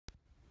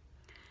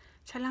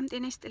ሰላም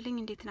ጤና ይስጥልኝ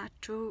እንዴት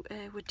ናችሁ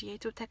ውድ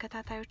የዩቲዩብ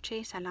ተከታታዮቼ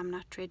ሰላም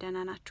ናችሁ ደህና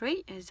ናችሁ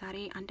ዛሬ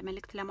አንድ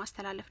መልእክት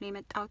ለማስተላለፍ ነው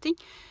የመጣሁትኝ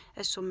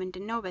እሱ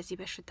ምንድነው በዚህ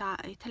በሽታ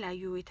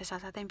የተለያዩ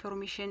የተሳሳተ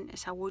ኢንፎርሜሽን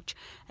ሰዎች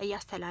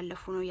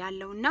እያስተላለፉ ነው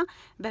ያለውና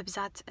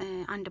በብዛት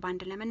አንድ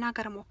ባንድ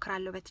ለመናገር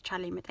ሞክራለሁ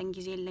በተቻለኝ መጠን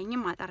ጊዜ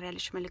የለኝም አጣር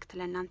ያለሽ መልእክት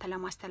ለእናንተ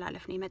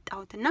ለማስተላለፍ ነው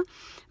የመጣሁትና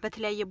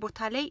በተለያየ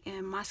ቦታ ላይ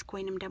ማስክ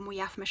ወይንም ደግሞ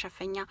ያፍ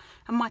መሸፈኛ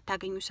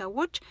የማታገኙ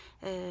ሰዎች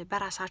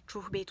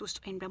በራሳችሁ ቤት ውስጥ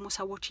ወይንም ደግሞ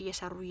ሰዎች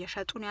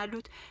እየሸጡ ነው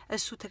ያሉት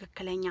እሱ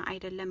ትክክለኛ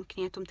አይደለም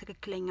ምክንያቱም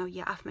ትክክለኛው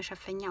የአፍ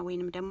መሸፈኛ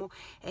ወይንም ደግሞ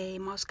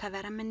ማውስ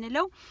ከቨር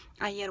ምንለው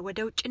አየር ወደ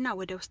ውጭና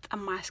ወደ ውስጥ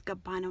ማያስገባ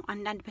ነው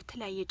አንዳንድ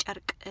በተለያየ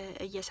ጨርቅ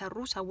እየሰሩ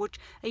ሰዎች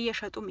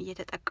እየሸጡም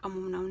እየተጠቀሙ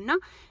ነውና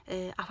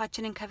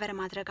አፋችንን ከቨር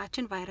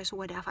ማድረጋችን ቫይረሱ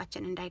ወደ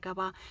አፋችን እንዳይገባ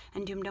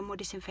እንዲሁም ደግሞ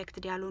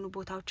ዲስኢንፌክትድ ያልሆኑ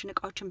ቦታዎችን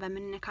እቃዎችን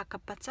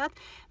በመነካከበት ሰዓት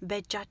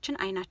በእጃችን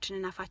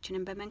አይናችንን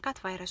አፋችንን በመንካት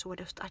ቫይረሱ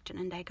ወደ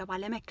ውስጣችን እንዳይገባ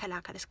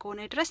ለመከላከል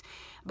እስከሆነ ድረስ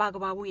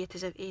በአግባቡ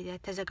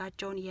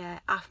የተዘጋጀውን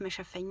የአፍ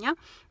መሸፈኛ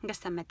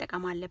ገዝተን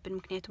መጠቀም አለብን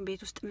ምክንያቱም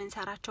ቤት ውስጥ ምን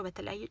ሰራቸው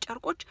በተለያየ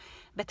ጨርቆች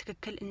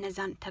በትክክል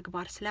እነዛን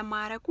ተግባር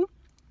ስለማያረጉ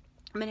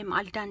ምንም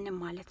አልዳንም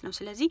ማለት ነው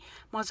ስለዚህ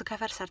ማውዝ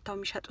ከቨር ሰርተው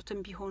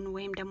የሚሸጡትም ቢሆኑ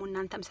ወይም ደግሞ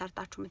እናንተም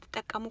ሰርታችሁ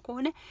የምትጠቀሙ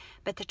ከሆነ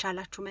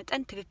በተቻላችሁ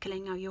መጠን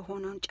ትክክለኛው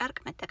የሆነውን ጨርቅ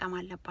መጠቀም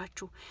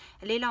አለባችሁ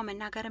ሌላው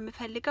መናገር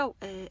የምፈልገው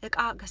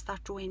እቃ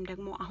ገዝታችሁ ወይም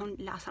ደግሞ አሁን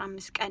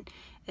ለ15 ቀን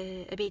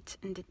ቤት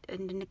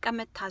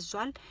እንድንቀመጥ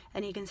ታዟል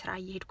እኔ ግን ስራ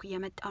እየሄድኩ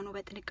እየመጣው ነው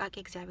በጥንቃቄ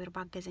እግዚአብሔር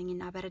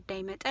ባገዘኝና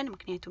በረዳይ መጠን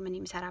ምክንያቱም እኔ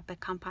የምሰራበት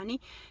ካምፓኒ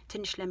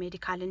ትንሽ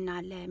ለሜዲካልና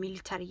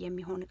ለሚሊተሪ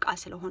የሚሆን እቃ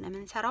ስለሆነ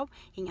ምንሰራው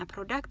የኛ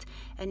ፕሮዳክት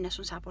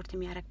እነሱን ሳፖርት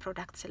የሚያደርግ ፕሮዳክት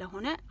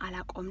ስለሆነ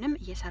አላቆምንም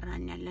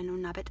እየሰራን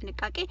ያለነውና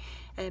በጥንቃቄ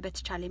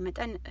በተቻለ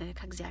መጠን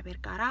ከእግዚአብሔር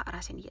ጋራ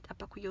ራሴን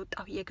እየጠበኩ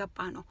እየወጣሁ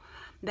እየገባ ነው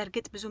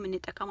በርግጥ ብዙ ምን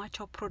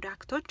ተጠቀማቸው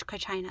ፕሮዳክቶች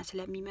ከቻይና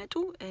ስለሚመጡ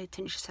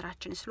ትንሽ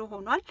ስራችን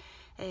ስለሆኗል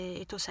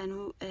የተወሰኑ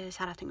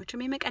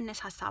ሰራተኞችም የመቀነስ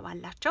ሐሳብ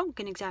አላቸው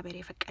ግን እግዚአብሔር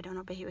የፈቀደው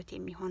ነው በህይወት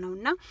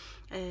የሚሆነውና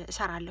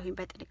እሰራለሁኝ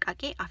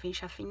በጥንቃቄ አፌን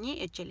ሸፍኜ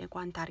እጄ ላይ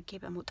ጓንት አርጌ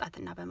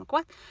በመውጣትና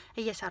በመግባት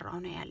እየሰራው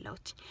ነው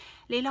ያለሁት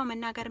ሌላው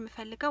መናገር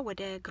የምፈልገው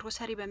ወደ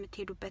ግሮሰሪ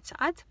በመትሄዱበት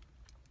ሰዓት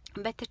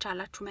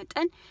በተቻላችሁ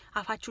መጠን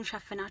አፋችሁን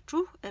ሸፍናችሁ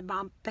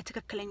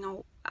በትክክለኛው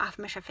አፍ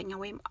መሸፈኛ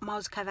ወይም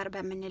ማውዝ ከቨር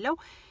በመንለው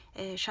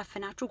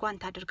ሸፍናችሁ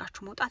ጓንት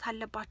አድርጋችሁ መውጣት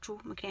አለባችሁ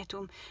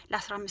ምክንያቱም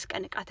ለ15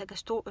 ቀን እቃ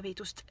ተገዝቶ ቤት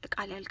ውስጥ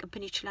እቃ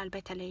ሊያልቅብን ይችላል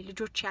በተለይ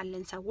ልጆች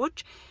ያለን ሰዎች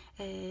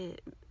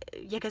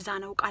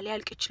የገዛነው እቃ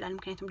ሊያልቅ ይችላል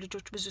ምክንያቱም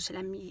ልጆች ብዙ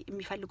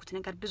ስለሚፈልጉት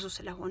ነገር ብዙ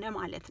ስለሆነ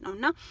ማለት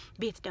ነውና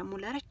ቤት ደግሞ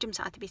ለረጅም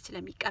ሰዓት ቤት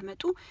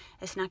ስለሚቀመጡ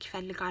ስናክ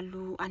ይፈልጋሉ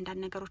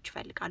አንዳንድ ነገሮች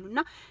ይፈልጋሉና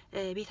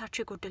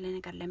ቤታችሁ የጎደለ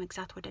ነገር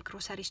ለመግዛት ወደ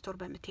ግሮሰሪ ስቶር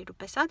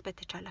በመትሄዱበት ሰዓት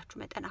በተቻላችሁ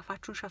መጠን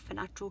አፋችሁን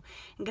ሸፍናችሁ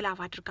ግላቭ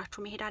አድርጋችሁ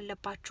መሄድ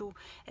አለባችሁ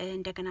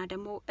እንደገና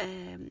ደግሞ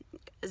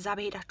እዛ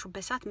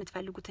በሄዳችሁበት ሰዓት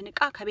የምትፈልጉትን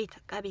እቃ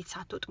ከቤት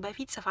ሳትወጡ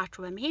በፊት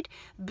ጽፋችሁ በመሄድ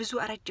ብዙ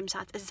ረጅም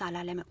ሰዓት እዛ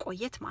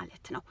ላለመቆየት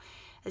ማለት ነው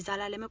እዛ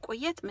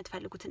ላለመቆየት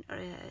የምትፈልጉትን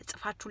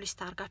ጽፋችሁ ሊስት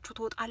አርጋችሁ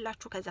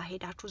ተወጣላችሁ ከዛ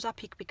ሄዳችሁ ዛ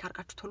ፒክ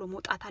አርጋችሁ ቶሎ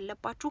መውጣት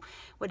አለባችሁ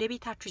ወደ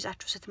ቤታችሁ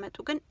ይዛችሁ ስትመጡ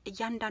ግን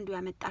እያንዳንዱ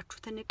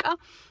ያመጣችሁትን እቃ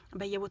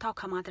በየቦታው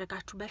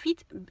ከማድረጋችሁ በፊት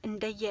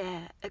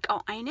እንደየእቃው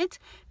አይነት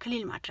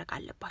ክሊል ማድረግ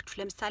አለባችሁ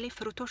ለምሳሌ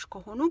ፍሩቶች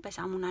ከሆኑ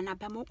በሳሙናና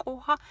በሞቀ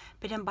ውሃ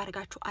በደንብ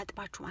አርጋችሁ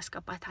አጥባችሁ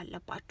ማስገባት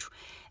አለባችሁ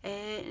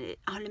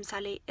አሁን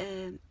ለምሳሌ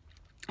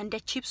እንደ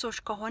ቺፕሶች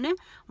ከሆነ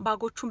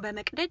ባጎቹን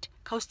በመቅደድ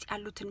ከውስጥ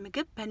ያሉትን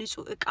ምግብ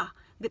በንጹህ እቃ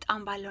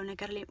ግጣም ባለው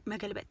ነገር ላይ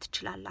መገልበጥ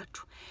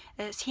ትችላላችሁ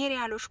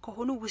ሴሪያሎች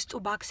ከሆኑ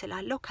ውስጡ ባክ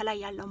ስላለው ከላይ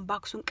ያለውን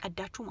ባክሱን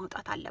ቀዳችሁ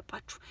ማውጣት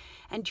አለባችሁ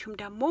እንዲሁም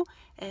ደግሞ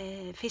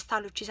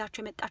ፌስታሎች ይዛችሁ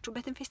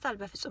የመጣችሁበትን ፌስታል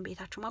በፍጹም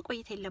ቤታችሁ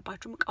ማቆየት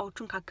የለባችሁም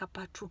እቃዎቹን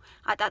ካገባችሁ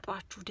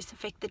አጣጥባችሁ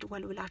ዲስኢንፌክትድ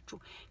ወልውላችሁ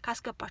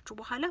ካስገባችሁ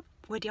በኋላ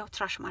ወዲያው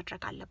ትራሽ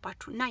ማድረግ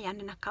አለባችሁና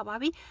ያንን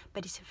አካባቢ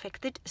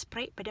በዲስኢንፌክትድ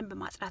ስፕሬይ በደንብ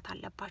ማጽዳት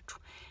አለባችሁ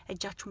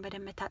እጃችሁን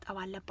በደንብ መታጠብ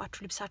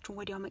አለባችሁ ልብሳችሁን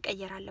ወዲያው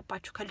መቀየር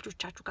አለባችሁ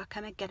ከልጆቻችሁ ጋር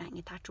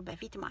ከመገናኘታችሁ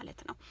በፊት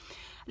ማለት ነው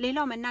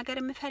ሌላው መናገር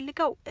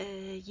የምፈልገው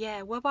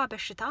የወባ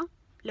በሽታ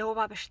ለወባ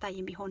በሽታ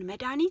የሚሆን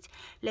መድኃኒት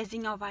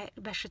ለዚህኛው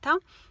በሽታ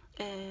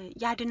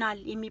ያድናል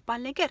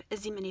የሚባል ነገር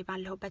እዚህ ምን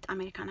ባለውበት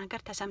አሜሪካን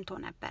ሀገር ተሰምቶ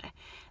ነበር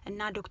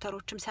እና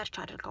ዶክተሮችም ሰርች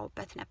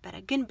አድርገውበት ነበር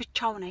ግን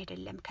ብቻውን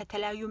አይደለም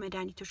ከተለያዩ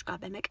መድኃኒቶች ጋር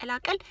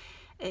በመቀላቀል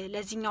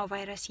ለዚህኛው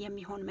ቫይረስ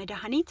የሚሆን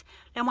መድኃኒት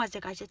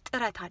ለማዘጋጀት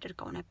ጥረት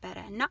አድርገው ነበር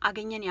እና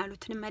አገኘን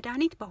ያሉትን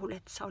መድኃኒት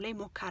በሁለት ሰው ላይ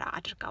ሞከራ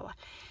አድርገዋል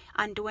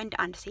አንድ ወንድ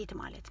አንድ ሴት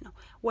ማለት ነው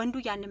ወንዱ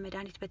ያንን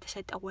መድኃኒት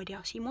በተሰጠው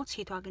ወዲያው ሲሞት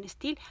ሴቷ ግን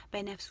ስቲል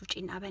በነፍስ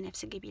ውጪና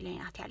በነፍስ ግቢ ላይ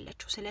ናት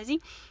ያለችው ስለዚህ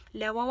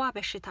ለወባ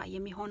በሽታ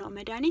የሚሆነው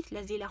መድኃኒት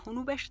ለዚህ ለሆኑ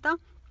በሽታ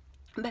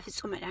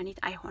በፍጹም መድኃኒት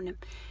አይሆንም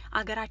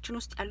አገራችን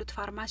ውስጥ ያሉት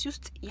ፋርማሲ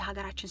ውስጥ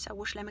የሀገራችን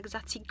ሰዎች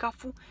ለመግዛት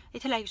ሲጋፉ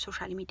የተለያዩ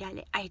ሶሻል ሚዲያ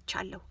ላይ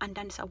አይቻለሁ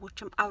አንዳንድ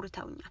ሰዎችም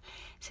አውርተውኛል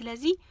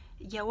ስለዚህ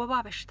የወባ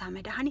በሽታ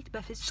መድኃኒት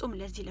በፍጹም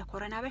ለዚህ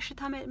ለኮሮና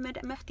በሽታ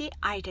መፍትሄ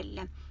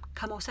አይደለም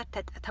ከመውሰድ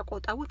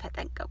ተቆጠቡ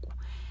ተጠንቀቁ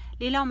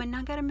ሌላው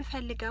መናገር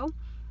የምፈልገው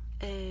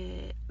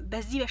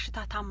በዚህ በሽታ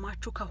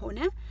ታማችሁ ከሆነ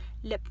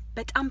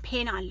በጣም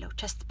ፔን አለው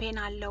ቸስት ፔን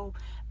አለው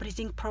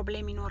ብሪዚንግ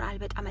ፕሮብሌም ይኖራል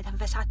በጣም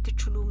መተንፈስ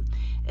አትችሉም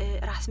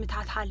ራስ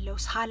ምታት አለው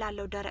ሳል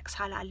አለው ደረቅ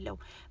ሳል አለው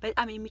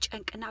በጣም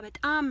የሚጨንቅና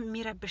በጣም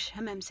የሚረብሽ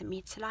ህመም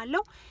ስሜት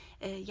ስላለው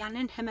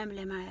ያንን ህመም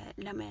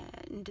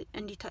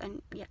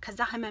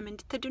ከዛ ህመም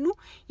እንድትድኑ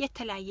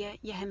የተለያየ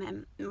የህመም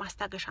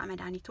ማስታገሻ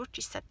መድኃኒቶች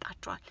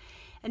ይሰጣቸዋል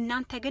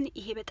እናንተ ግን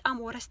ይሄ በጣም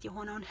ወረስት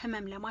የሆነውን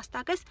ህመም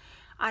ለማስታገስ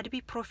አድቢ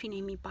ፕሮፊን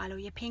የሚባለው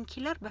የፔን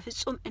ኪለር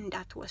በፍጹም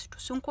እንዳትወስዱ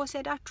እሱን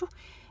ከወሰዳችሁ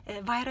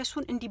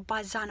ቫይረሱን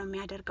እንዲባዛ ነው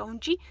የሚያደርገው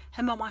እንጂ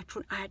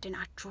ህመማችሁን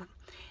አያድናችሁም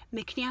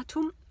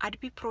ምክንያቱም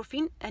አድቢ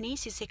ፕሮፊን እኔ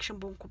ሲ-ሴክሽን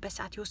ቦንኩበት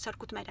ሰዓት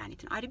የወሰድኩት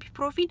መድኃኒት ነው አድቢ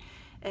ፕሮፊን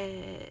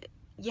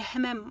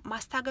የህመም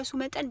ማስታገሱ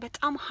መጠን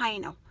በጣም ሃይ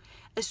ነው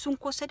እሱን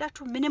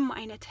ከወሰዳችሁ ምንም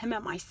አይነት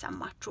ህመም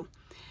አይሰማችሁም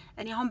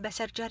እኔ አሁን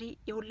በሰርጀሪ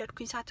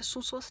የወለድኩኝ ሰዓት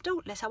እሱን ወስደው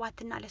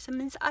ለ7 እና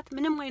ለ8 ሰዓት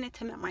ምንም አይነት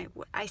ህመም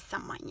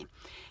አይሰማኝም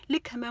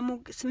ልክ ህመሙ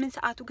 8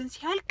 ሰዓቱ ግን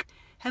ሲያልቅ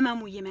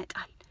ህመሙ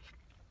ይመጣል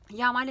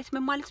ያ ማለት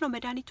ምን ማለት ነው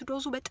መድኃኒቱ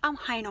ዶዙ በጣም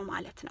ሃይ ነው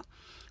ማለት ነው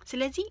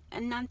ስለዚህ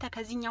እናንተ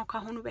ከዚህኛው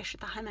ካሁኑ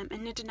በሽታ ህመም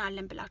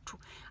እንድናለን ብላችሁ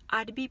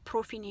አድቢ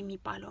ፕሮፊን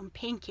የሚባለውን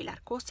ፔን ኪለር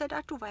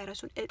ከወሰዳችሁ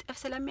ቫይረሱን እጥፍ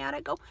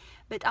ስለሚያረጋው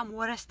በጣም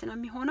ወረስት ነው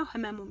የሚሆነው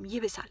ህመሙም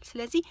ይብሳል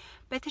ስለዚህ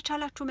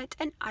በተቻላችሁ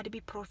መጠን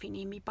አድቢ ፕሮፊን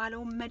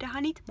የሚባለውን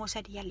መድኃኒት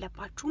መውሰድ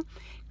ያለባችሁ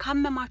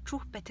ካመማችሁ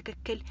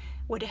በትክክል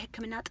ወደ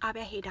ህክምና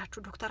ጣቢያ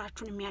ሄዳችሁ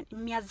ዶክተራችሁን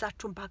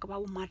የሚያዛችሁን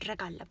በአግባቡ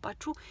ማድረግ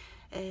አለባችሁ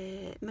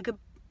ምግብ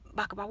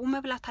በአግባቡ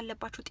መብላት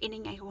አለባችሁ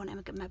ጤነኛ የሆነ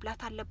ምግብ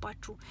መብላት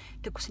አለባችሁ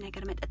ትኩስ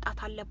ነገር መጠጣት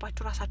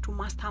አለባችሁ ራሳችሁን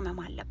ማስታመም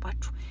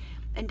አለባችሁ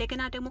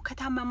እንደገና ደግሞ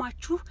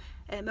ከታመማችሁ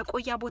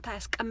መቆያ ቦታ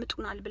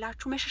ያስቀምጡናል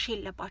ብላችሁ መሸሽ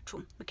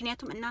የለባችሁም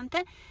ምክንያቱም እናንተ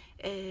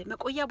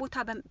መቆያ ቦታ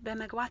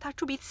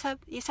በመግባታችሁ ቤተሰብ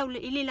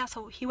የሌላ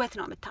ሰው ህይወት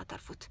ነው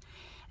የምታተርፉት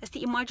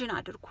እስቲ ኢማጂን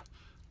አድርጉ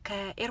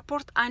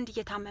ከኤርፖርት አንድ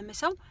የታመመ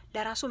ሰው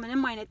ለራሱ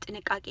ምንም አይነት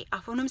ጥንቃቄ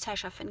አፉንም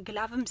ሳይሸፍን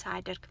ግላቭም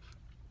ሳያደርግ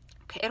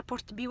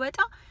ከኤርፖርት ቢወጣ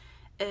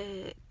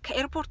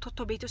ከኤርፖርት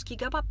ወጥቶ ቤት ውስጥ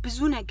ይገባ ብዙ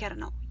ነገር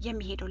ነው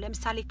የሚሄደው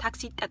ለምሳሌ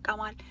ታክሲ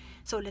ይጠቀማል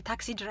ሰው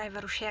ለታክሲ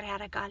ድራይቨሩ ሼር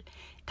ያደርጋል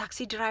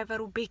ታክሲ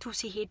ድራይቨሩ ቤቱ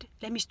ሲሄድ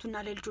ለሚስቱና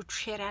ለልጆቹ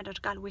ሼር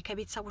ያደርጋል ወይ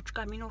ከቤተሰቦቹ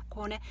ጋር የሚኖር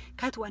ከሆነ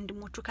ከት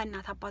ወንድሞቹ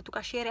ከእናት አባቱ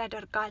ጋር ሼር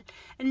ያደርጋል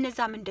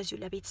እነዛም እንደዚሁ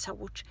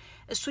ለቤተሰቦች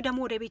እሱ ደግሞ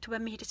ወደ ቤቱ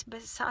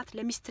በሚሄድበት ሰዓት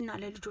ለሚስትና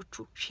ለልጆቹ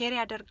ሼር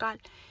ያደርጋል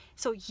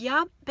ሰው ያ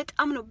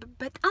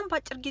በጣም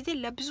ባጭር ጊዜ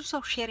ለብዙ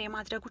ሰው ሼር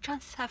የማድረጉ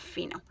ቻንስ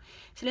ሰፊ ነው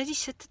ስለዚህ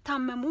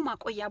ስትታመሙ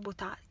ማቆያ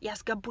ቦታ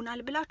ያስገቡናል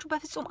ብላችሁ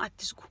በፍጹም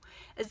አትዝጉ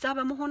እዛ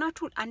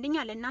በመሆናችሁ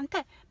አንደኛ ለእናንተ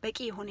በቂ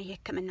የሆነ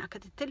የህክምና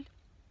ክትትል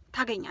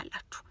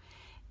ታገኛላችሁ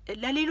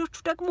ለሌሎቹ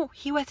ደግሞ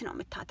ህይወት ነው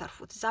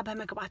የምታተርፉት እዛ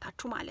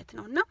በመግባታችሁ ማለት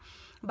ነውና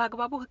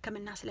በአግባቡ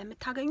ህክምና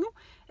ስለምታገኙ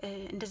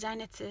እንደዚህ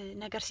አይነት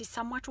ነገር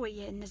ሲሰማችሁ ወይ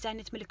እነዚህ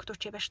አይነት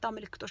ምልክቶች የበሽታው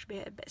ምልክቶች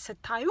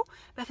ስታዩ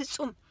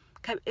በፍጹም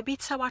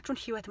ቤተሰባችሁን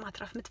ህይወት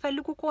ማትረፍ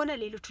የምትፈልጉ ከሆነ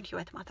ሌሎችን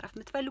ህይወት ማትረፍ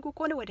የምትፈልጉ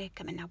ከሆነ ወደ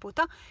ህክምና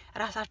ቦታ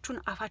ራሳችሁን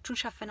አፋችሁን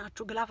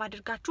ሸፍናችሁ ግላቭ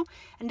አድርጋችሁ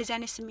እንደዚህ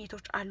አይነት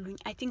ስሜቶች አሉኝ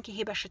አይ ቲንክ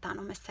ይሄ በሽታ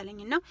ነው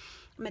መሰለኝና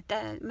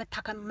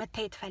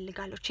መታየት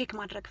ፈልጋለሁ ቼክ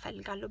ማድረግ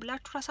ፈልጋለሁ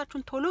ብላችሁ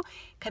ራሳችሁን ቶሎ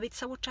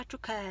ከቤተሰቦቻችሁ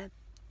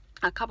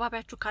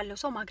ከአካባቢያችሁ ካለው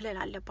ሰው ማግለል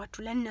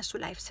አለባችሁ ለነሱ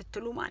ላይፍ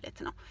ስትሉ ማለት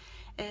ነው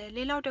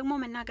ሌላው ደግሞ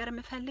መናገር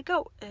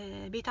የምፈልገው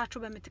ቤታችሁ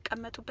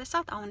በመተቀመጡበት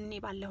ሰዓት አሁን እኔ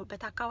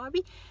ባለሁበት አካባቢ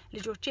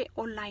ልጆቼ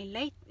ኦንላይን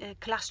ላይ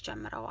ክላስ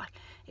ጀምረዋል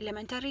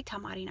ኤሌመንተሪ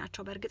ተማሪ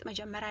ናቸው በእርግጥ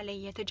መጀመሪያ ላይ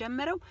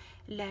የተጀመረው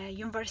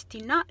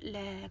ለዩኒቨርሲቲና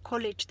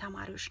ለኮሌጅ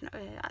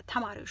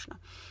ተማሪዎች ነው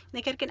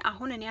ነገር ግን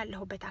አሁን እኔ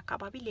ያለሁበት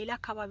አካባቢ ሌላ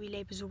አካባቢ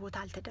ላይ ብዙ ቦታ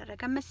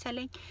አልተደረገም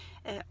መሰለኝ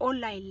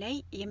ኦንላይን ላይ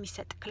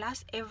የሚሰጥ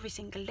ክላስ ኤቭሪ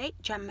ሲንግል ዴይ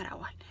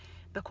ጀምረዋል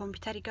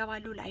በኮምፒውተር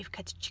ይገባሉ ላይፍ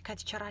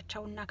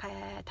ከቲቸራቸውና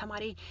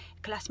ከተማሪ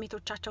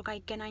ክላስሜቶቻቸው ጋር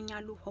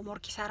ይገናኛሉ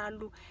ሆምወርክ ይሰራሉ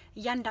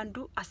እያንዳንዱ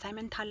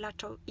አሳይመንት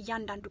አላቸው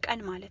እያንዳንዱ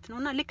ቀን ማለት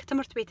ነውና ልክ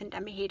ትምህርት ቤት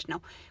እንደመሄድ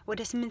ነው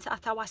ወደ 8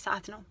 ሰዓት 7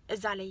 ሰዓት ነው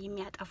እዛ ላይ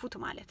የሚያጠፉት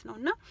ማለት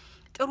ነውና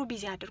ጥሩ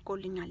ቢዚ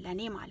አድርጎልኛል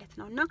ለኔ ማለት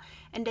ነውና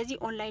እንደዚህ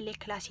ኦንላይን ላይ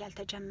ክላስ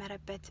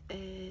ያልተጀመረበት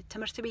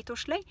ትምህርት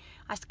ቤቶች ላይ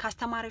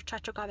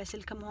ካስተማሪዎቻቸው ጋር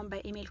በስልክ መሆን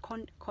በኢሜል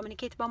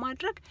ኮሙኒኬት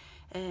በማድረግ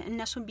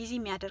እነሱን ቢዚ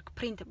የሚያደርግ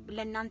ፕሪንት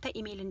ለእናንተ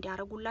ኢሜል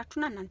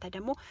እንዲያረጉላችሁና እናንተ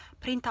ደግሞ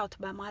ፕሪንት አውት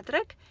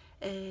በማድረግ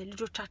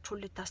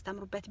ልጆቻችሁን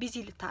ልታስተምሩበት ቢዚ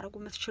ልታረጉ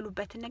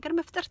የምትችሉበትን ነገር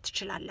መፍጠር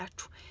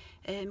ትችላላችሁ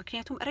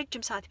ምክንያቱም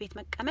ረጅም ሰዓት ቤት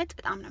መቀመጥ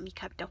በጣም ነው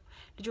የሚከብደው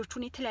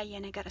ልጆቹን የተለያየ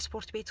ነገር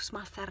ስፖርት ቤት ውስጥ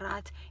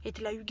ማሰራት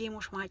የተለያዩ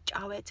ጌሞች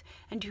ማጫወት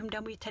እንዲሁም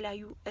ደግሞ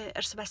የተለያዩ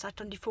እርስ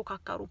በርሳቸው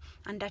እንዲፎካከሩ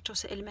አንዳቸው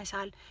ስዕል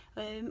መሳል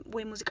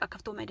ወይ ሙዚቃ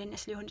ከፍቶ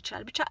መደነስ ሊሆን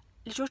ይችላል ብቻ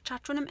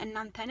ልጆቻችሁንም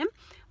እናንተንም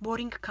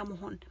ቦሪንግ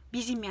ከመሆን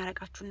ቢዚ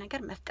የሚያረጋችሁን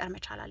ነገር መፍጠር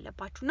መቻል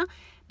አለባችሁና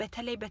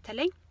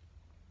በተለይ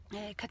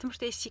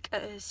ከትምህርት ቤት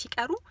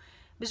ሲቀሩ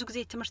ብዙ ጊዜ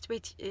ትምህርት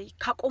ቤት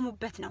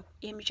ካቆሙበት ነው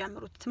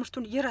የሚጀምሩት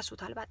ትምህርቱን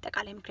ይረሱታል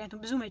በአጠቃላይ ምክንያቱም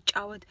ብዙ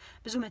መጫወት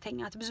ብዙ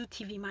መተኛት ብዙ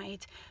ቲቪ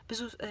ማየት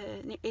ብዙ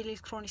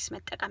ኤሌክትሮኒክስ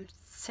መጠቀም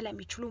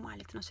ስለሚችሉ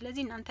ማለት ነው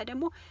ስለዚህ እናንተ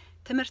ደግሞ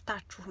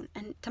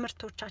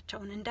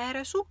ትምህርቶቻቸውን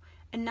እንዳይረሱ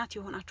እናት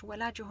የሆናችሁ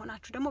ወላጅ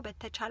የሆናችሁ ደግሞ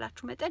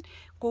በተቻላችሁ መጠን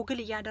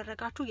ጎግል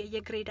እያደረጋችሁ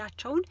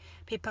የየግሬዳቸውን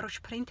ፔፐሮች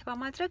ፕሪንት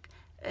በማድረግ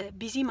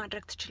ቢዚ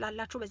ማድረግ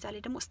ትችላላችሁ። በዛ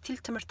ላይ ደግሞ ስቲል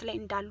ትምህርት ላይ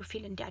እንዳሉ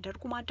ፊል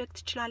እንዲያደርጉ ማድረግ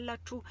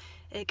ትችላላችሁ።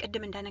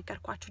 ቅድም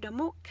እንደነገርኳችሁ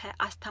ደግሞ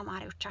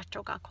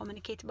ከአስተማሪዎቻቸው ጋር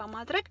ኮሙኒኬት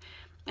በማድረግ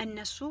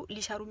እነሱ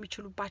ሊሰሩ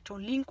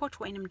የሚችሉባቸውን ሊንኮች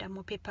ወይንም ደግሞ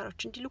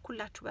ፔፐሮች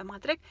እንዲልኩላችሁ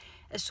በማድረግ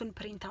እሱን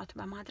ፕሪንት አውት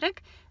በማድረግ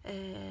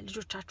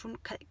ልጆቻችሁን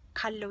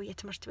ካለው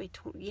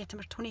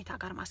የትምህርት ሁኔታ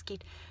ጋር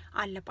ማስኬድ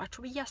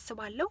አለባችሁ ብዬ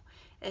አስባለሁ።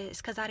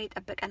 እስከዛሬ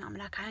የጠበቀን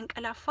አምላክ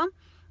አያንቀላፋም።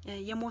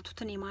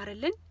 የሞቱትን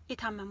ይማርልን፣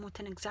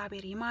 የታመሙትን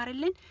እግዚአብሔር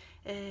ይማርልን።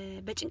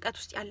 በጭንቀት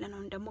ውስጥ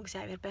ያለነውን ደግሞ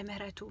እግዚአብሔር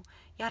በምህረቱ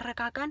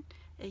ያረጋጋን፣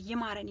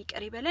 ይማረን፣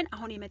 ይቅር ይበለን።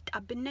 አሁን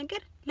የመጣብን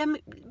ነገር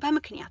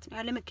በምክንያት ነው፣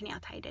 ያለ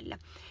ምክንያት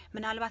አይደለም።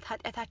 ምናልባት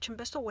ኃጢአታችን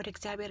በዝቶ ወደ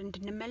እግዚአብሔር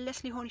እንድንመለስ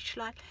ሊሆን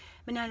ይችላል።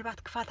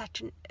 ምናልባት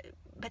ክፋታችን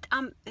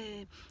በጣም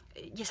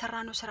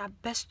የሰራነው ስራ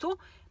በዝቶ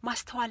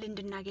ማስተዋል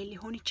እንድናገኝ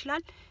ሊሆን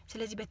ይችላል።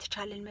 ስለዚህ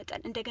በተቻለን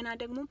መጠን እንደገና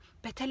ደግሞ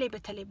በተለይ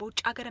በውጭ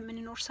ሀገር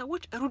የምንኖር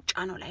ሰዎች ሩጫ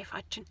ነው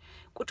ላይፋችን።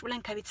 ቁጭ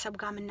ብለን ከቤተሰብ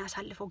ጋር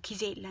የምናሳልፈው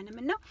ጊዜ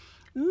የለንምና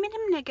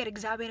ምንም ነገር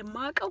እግዚአብሔር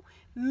ማቀው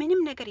ምንም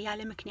ነገር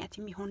ያለ ምክንያት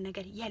የሚሆን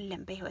ነገር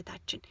የለም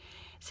በህይወታችን።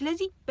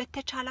 ስለዚህ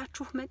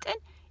በተቻላችሁ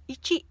መጠን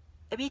እቺ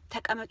ቤት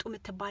ተቀመጡ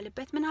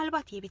የምትባልበት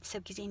ምናልባት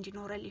የቤተሰብ ጊዜ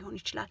እንዲኖረን ሊሆን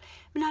ይችላል።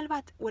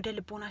 ምናልባት ወደ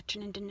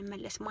ልቦናችን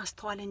እንድንመለስ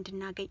ማስተዋል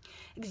እንድናገኝ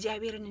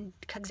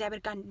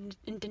ከእግዚአብሔር ጋር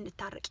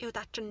እንድንታረቅ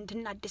ህይወታችን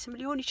እንድናድስም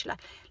ሊሆን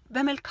ይችላል።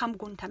 በመልካም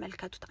ጎን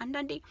ተመልከቱት።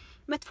 አንዳንዴ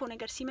መጥፎ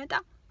ነገር ሲመጣ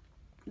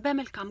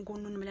በመልካም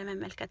ጎኑንም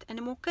ለመመልከት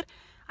እንሞክር።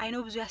 አይኖ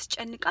ብዙ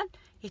ያስጨንቃል።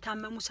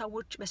 የታመሙ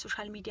ሰዎች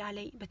በሶሻል ሚዲያ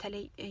ላይ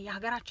በተለይ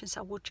የሀገራችን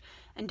ሰዎች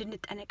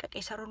እንድንጠነቀቅ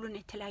የሰሩልን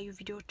የተለያዩ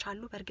ቪዲዮዎች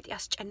አሉ። በእርግጥ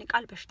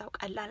ያስጨንቃል። በሽታው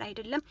ቀላል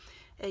አይደለም።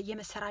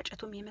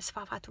 የመሰራጨቱም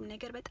የመስፋፋቱም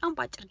ነገር በጣም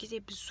በአጭር ጊዜ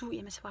ብዙ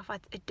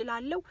የመስፋፋት እድል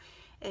አለው።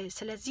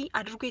 ስለዚህ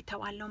አድርጎ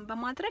የተባለውን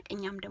በማድረግ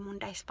እኛም ደግሞ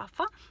እንዳይስፋፋ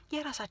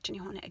የራሳችን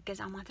የሆነ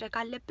እገዛ ማድረግ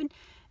አለብን።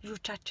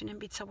 ልጆቻችንን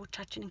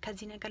ቤተሰቦቻችንን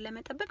ከዚህ ነገር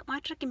ለመጠበቅ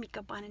ማድረግ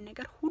የሚገባንን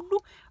ነገር ሁሉ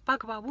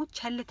በአግባቡ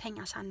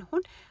ቸልተኛ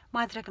ሳንሆን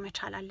ማድረግ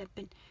መቻል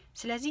አለብን።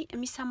 ስለዚህ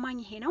የሚሰማኝ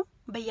ይሄ ነው።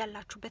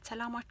 በያላችሁበት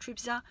ሰላማችሁ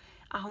ይብዛ።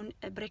 አሁን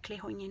ብሬክ ላይ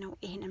ሆኜ ነው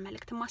ይሄንን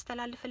መልእክት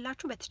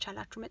ማስተላልፍላችሁ።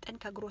 በተቻላችሁ መጠን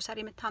ከግሮሰሪ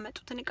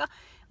የምታመጡትን እቃ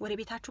ወደ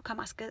ቤታችሁ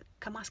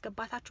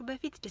ከማስገባታችሁ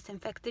በፊት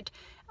ዲስኢንፌክትድ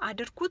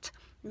አድርጉት።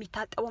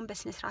 የሚታጠበውን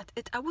በስነ ስርዓት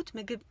እጠቡት።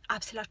 ምግብ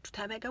አብስላችሁ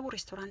ተመገቡ።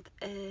 ሬስቶራንት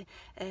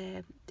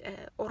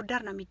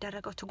ኦርደር ነው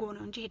የሚደረገው፣ ትጎ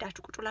ነው እንጂ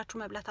ሄዳችሁ ቁጭ ብላችሁ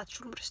መብላት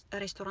አትችሉም።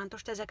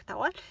 ሬስቶራንቶች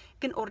ተዘግተዋል።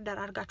 ግን ኦርደር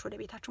አድርጋችሁ ወደ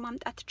ቤታችሁ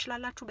ማምጣት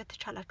ትችላላችሁ።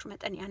 በተቻላችሁ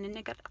መጠን ያንን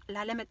ነገር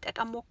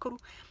ላለመጠቀም ሞክሩ።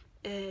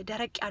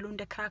 ደረቅ ያሉ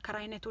እንደ ክራከር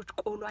አይነቶች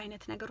ቆሎ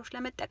አይነት ነገሮች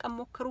ለመጠቀም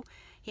ሞክሩ።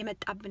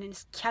 የመጣብንን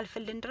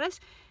እስኪያልፍልን ድረስ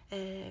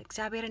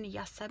እግዚአብሔርን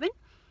እያሰብን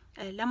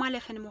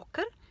ለማለፍን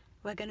ሞክር።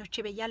 ወገኖቼ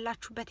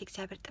በያላችሁበት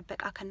የእግዚአብሔር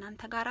ጥበቃ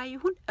ከናንተ ጋር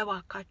ይሁን።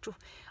 እባካችሁ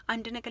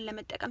አንድ ነገር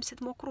ለመጠቀም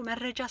ስትሞክሩ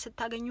መረጃ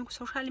ስታገኙ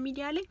ሶሻል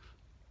ሚዲያ ላይ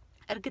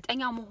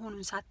እርግጠኛ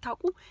መሆኑን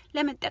ሳታውቁ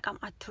ለመጠቀም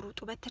አትሩጡ።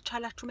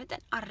 በተቻላችሁ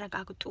መጠን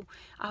አረጋግጡ።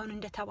 አሁን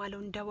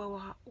እንደተባለው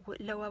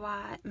ለወባ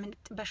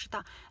በሽታ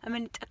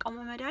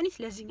የምንጠቀመው መድኃኒት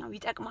ለዚህኛው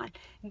ይጠቅማል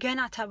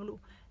ገና ተብሎ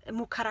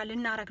ሙከራ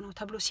ልናረግ ነው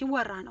ተብሎ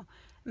ሲወራ ነው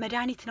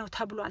መድኃኒት ነው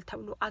ተብሏል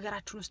ተብሎ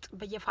አገራችን ውስጥ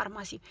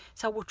በየፋርማሲ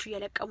ሰዎቹ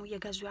እየለቀሙ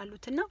እየገዙ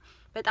ያሉትና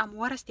በጣም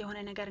ወረስት የሆነ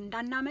ነገር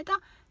እንዳናመጣ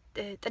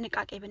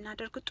ጥንቃቄ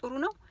ብናደርግ ጥሩ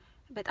ነው።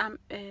 በጣም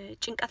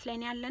ጭንቀት ላይ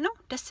ያለነው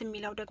ደስ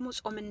የሚለው ደግሞ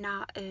ጾምና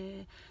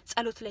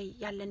ጸሎት ላይ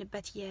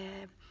ያለንበት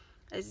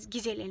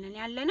የጊዜ ላይ ነን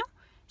ያለነው።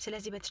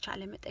 ስለዚህ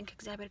በተቻለ መጠን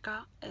ከእግዚአብሔር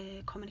ጋር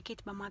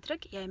ኮሙኒኬት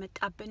በማድረግ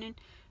የመጣብንን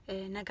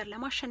ነገር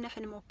ለማሸነፍ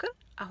እንሞክር።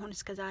 አሁን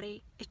እስከዛሬ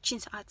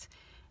እቺን ሰዓት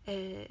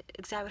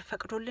እግዚአብሔር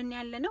ፈቅዶልን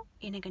ያለነው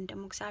የነገን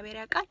ደግሞ እግዚአብሔር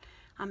ያውቃል።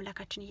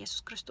 አምላካችን ኢየሱስ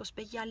ክርስቶስ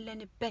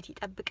በያለንበት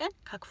ይጠብቀን፣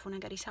 ከክፉ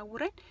ነገር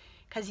ይሰውረን፣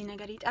 ከዚህ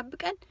ነገር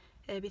ይጠብቀን።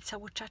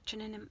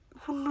 ቤተሰቦቻችንንም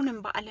ሁሉንም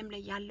በአለም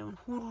ላይ ያለውን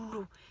ሁሉ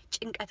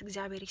ጭንቀት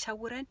እግዚአብሔር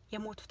ይሰውረን፣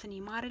 የሞቱትን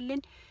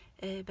ይማርልን፣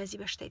 በዚህ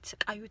በሽታ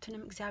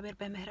የተሰቃዩትንም እግዚአብሔር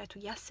በምህረቱ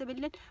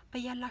ያስብልን።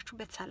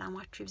 በያላችሁበት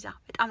ሰላማችሁ ይብዛ።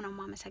 በጣም ነው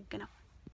ማመሰግነው።